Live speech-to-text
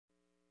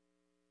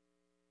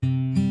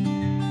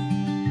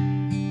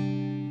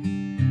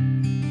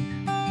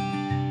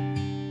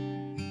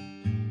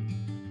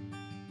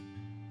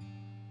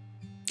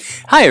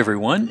Hi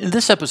everyone, in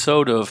this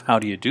episode of How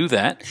Do You Do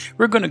That,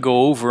 we're going to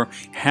go over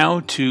how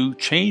to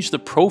change the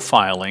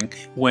profiling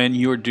when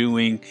you're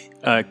doing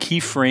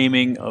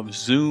keyframing of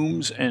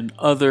zooms and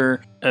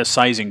other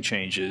sizing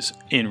changes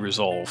in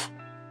Resolve.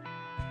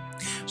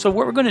 So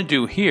what we're going to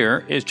do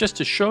here is just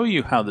to show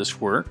you how this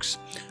works.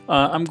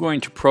 I'm going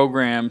to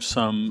program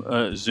some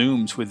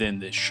zooms within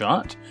this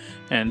shot.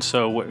 And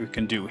so what we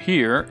can do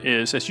here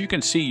is, as you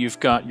can see, you've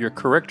got your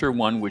corrector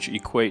one, which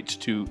equates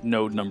to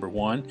node number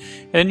 1,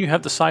 and you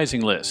have the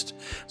sizing list.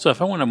 So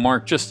if I want to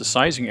mark just the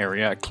sizing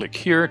area, I click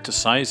here to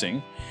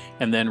sizing,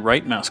 and then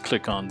right mouse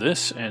click on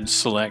this and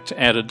select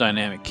add a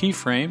dynamic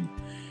keyframe.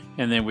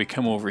 And then we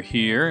come over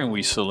here and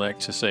we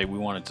select to say we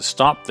want it to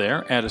stop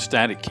there, add a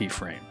static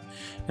keyframe.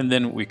 And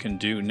then what we can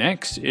do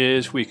next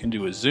is we can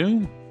do a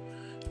zoom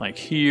like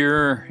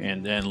here,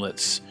 and then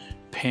let's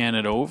pan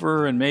it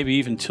over and maybe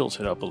even tilt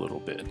it up a little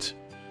bit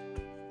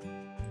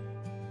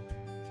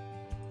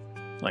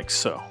like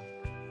so.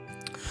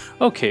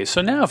 Okay,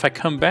 so now if I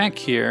come back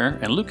here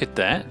and look at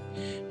that,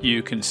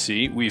 you can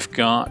see we've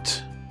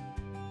got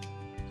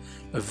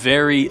a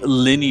very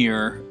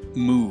linear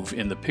move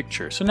in the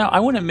picture. So now I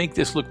want to make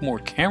this look more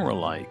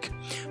camera-like.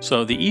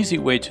 So the easy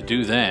way to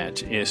do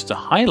that is to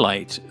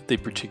highlight the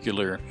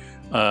particular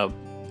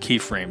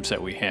keyframes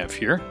that we have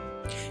here.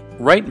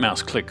 Right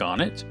mouse click on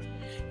it,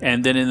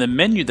 and then in the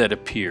menu that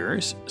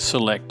appears,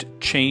 select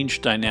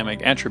Change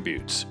Dynamic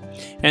Attributes.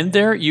 And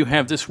there you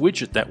have this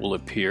widget that will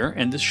appear,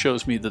 and this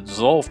shows me the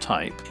dissolve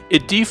type.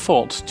 It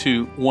defaults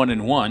to 1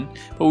 and 1,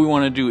 but what we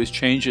want to do is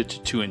change it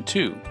to 2 and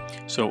 2.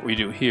 So what we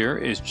do here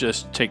is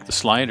just take the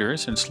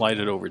sliders and slide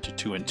it over to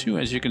 2 and 2.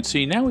 As you can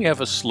see, now we have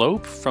a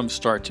slope from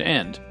start to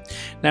end.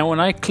 Now when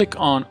I click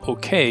on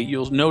OK,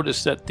 you'll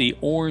notice that the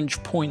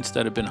orange points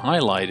that have been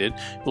highlighted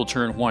will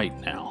turn white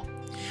now.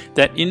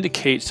 That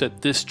indicates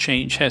that this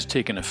change has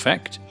taken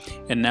effect.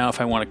 And now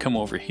if I want to come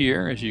over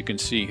here, as you can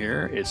see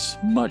here, it's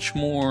much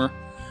more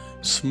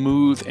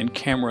smooth and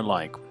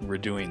camera-like when we're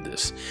doing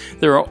this.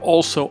 There are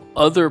also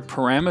other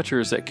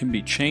parameters that can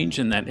be changed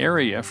in that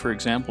area. For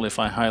example, if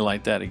I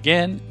highlight that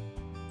again,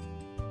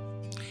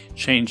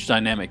 change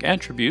dynamic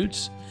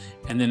attributes,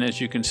 and then as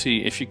you can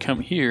see, if you come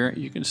here,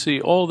 you can see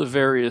all the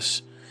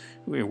various,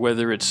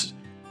 whether it's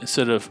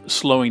instead of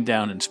slowing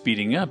down and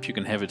speeding up, you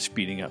can have it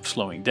speeding up,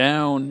 slowing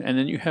down, and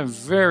then you have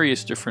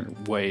various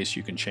different ways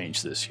you can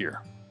change this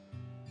here.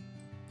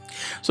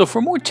 So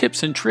for more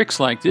tips and tricks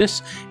like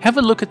this, have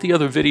a look at the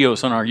other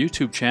videos on our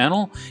YouTube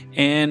channel,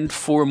 and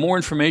for more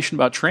information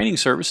about training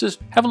services,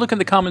 have a look in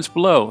the comments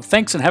below.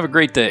 Thanks and have a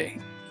great day.